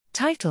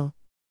Title: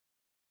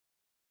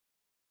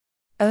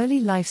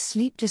 Early life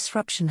sleep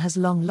disruption has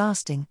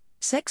long-lasting,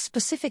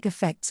 sex-specific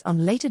effects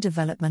on later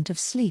development of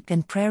sleep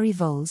in prairie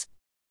voles.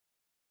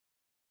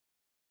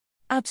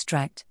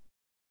 Abstract: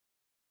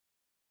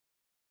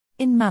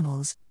 In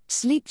mammals,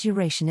 sleep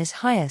duration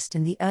is highest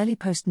in the early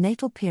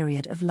postnatal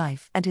period of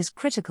life and is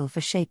critical for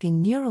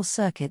shaping neural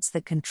circuits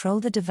that control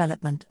the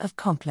development of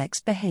complex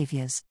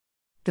behaviors.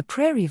 The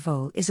prairie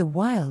vole is a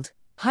wild,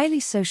 highly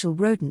social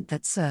rodent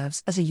that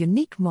serves as a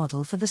unique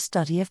model for the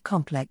study of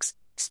complex,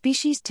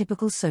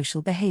 species-typical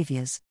social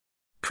behaviors.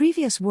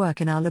 Previous work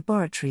in our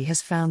laboratory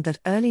has found that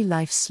early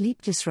life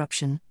sleep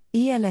disruption,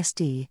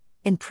 ELSD,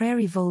 in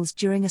prairie voles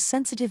during a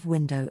sensitive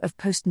window of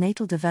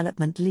postnatal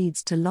development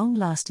leads to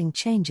long-lasting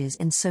changes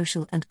in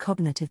social and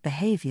cognitive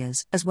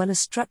behaviors as well as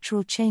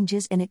structural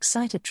changes in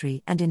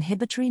excitatory and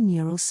inhibitory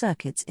neural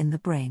circuits in the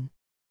brain.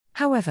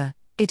 However,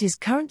 it is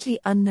currently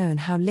unknown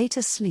how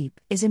later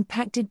sleep is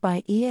impacted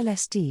by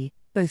ELSD,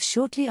 both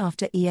shortly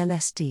after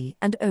ELSD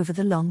and over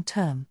the long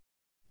term.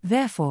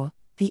 Therefore,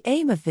 the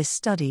aim of this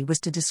study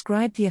was to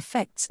describe the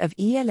effects of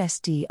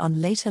ELSD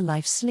on later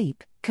life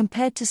sleep,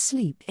 compared to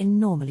sleep in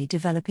normally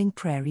developing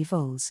prairie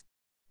voles.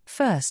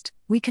 First,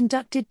 we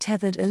conducted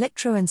tethered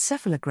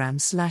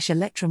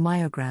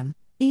electroencephalogram/electromyogram,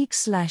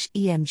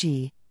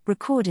 EEG/EMG,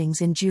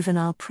 recordings in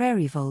juvenile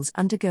prairie voles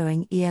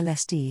undergoing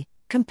ELSD,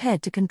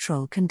 compared to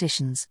control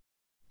conditions.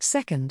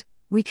 Second,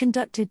 we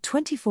conducted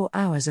 24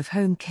 hours of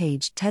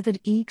home-cage tethered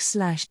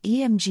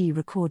EEG/EMG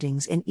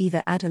recordings in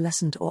either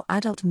adolescent or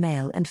adult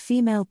male and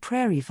female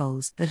prairie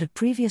voles that had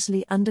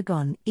previously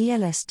undergone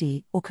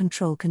ELSD or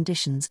control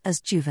conditions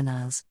as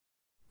juveniles.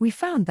 We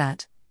found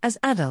that, as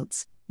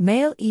adults,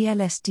 male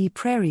ELSD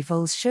prairie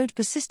voles showed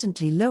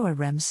persistently lower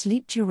REM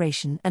sleep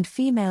duration and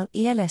female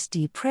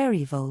ELSD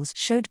prairie voles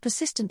showed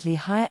persistently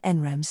higher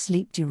NREM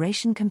sleep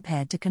duration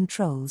compared to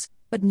controls,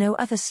 but no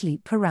other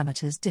sleep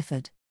parameters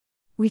differed.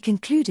 We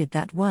concluded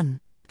that 1.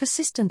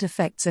 Persistent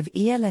effects of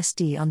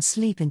ELSD on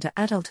sleep into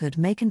adulthood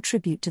may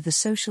contribute to the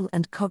social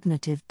and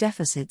cognitive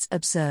deficits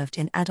observed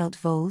in adult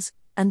voles,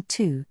 and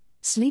 2.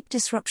 Sleep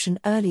disruption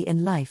early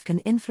in life can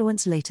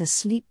influence later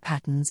sleep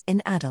patterns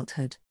in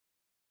adulthood.